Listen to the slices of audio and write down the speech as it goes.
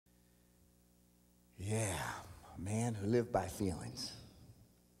Yeah, a man who lived by feelings.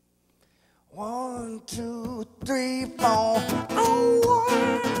 1, 2, 3, 4.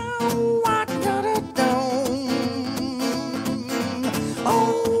 Oh, I got it down.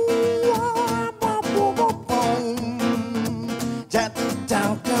 Oh, jot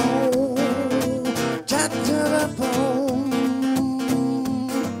down, jot down.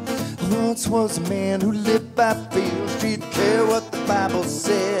 Once was a man who lived by feelings, didn't care what the Bible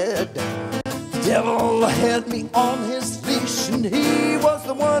said. The devil had me on his leash, and he was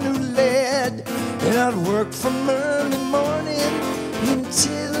the one who led. And I'd work from early morning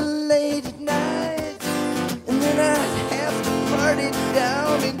until late at night, and then I'd have to party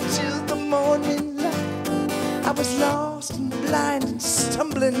down until the morning light. I was lost and blind and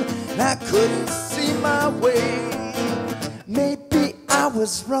stumbling, and I couldn't see my way. Maybe I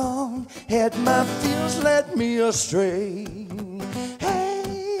was wrong, had my fears led me astray.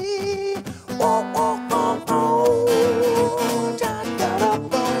 Hey, oh, oh, oh, oh, da, da, da,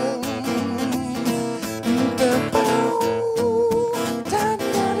 boom, da, boom, da,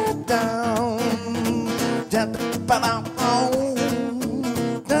 da, da, down, da, da, ba, ba, boom,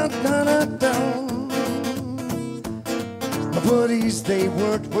 da, da, da, down. My buddies, they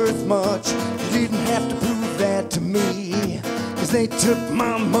weren't worth much. You didn't have to prove that to me. They took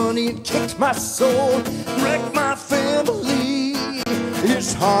my money and kicked my soul, wrecked my family.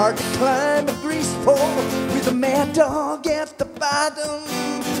 It's hard to climb a grease pole with a mad dog at the bottom,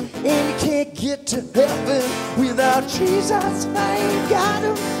 and you can't get to heaven without Jesus. I ain't got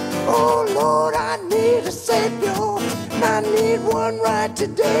him. Oh Lord, I need a Savior, and I need one right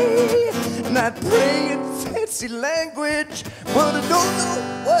today. And I pray in fancy language, but I don't know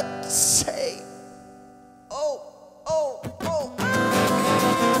what to say. Oh, oh, oh.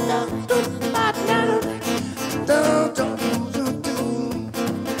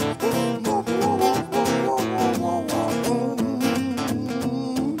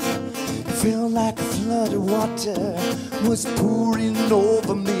 It felt like a flood of water was pouring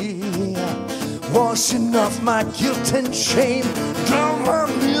over me, washing off my guilt and shame, drown my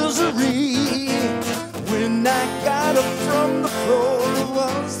misery. When I got up from the floor, I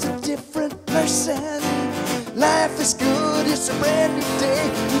was a different person. Life is good, it's a brand new day.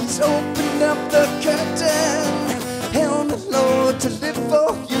 He's opened up the curtain. Help me, Lord, to live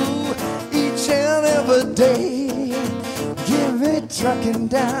for you each and every day. Give me trucking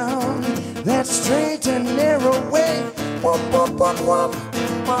down that straight and narrow way. Whoop, whoop, whoop, whoop.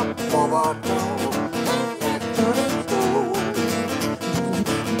 Whoop, whoop, whoop, whoop.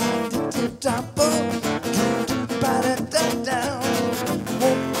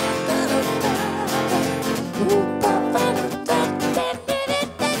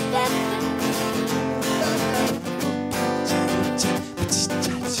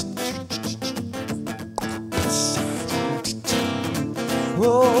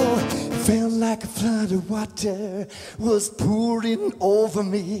 Oh, it felt like a flood of water was pouring over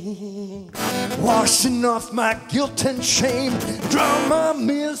me, washing off my guilt and shame, drown my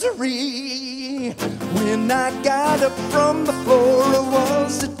misery. When I got up from the floor, I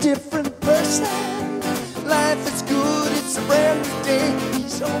was a different person. Life is good, it's a brand new day.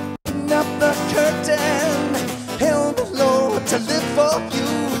 He's opened up the curtain. Help me, Lord, to live for you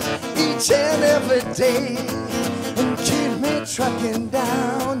each and every day. Trucking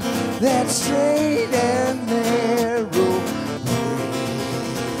down that straight and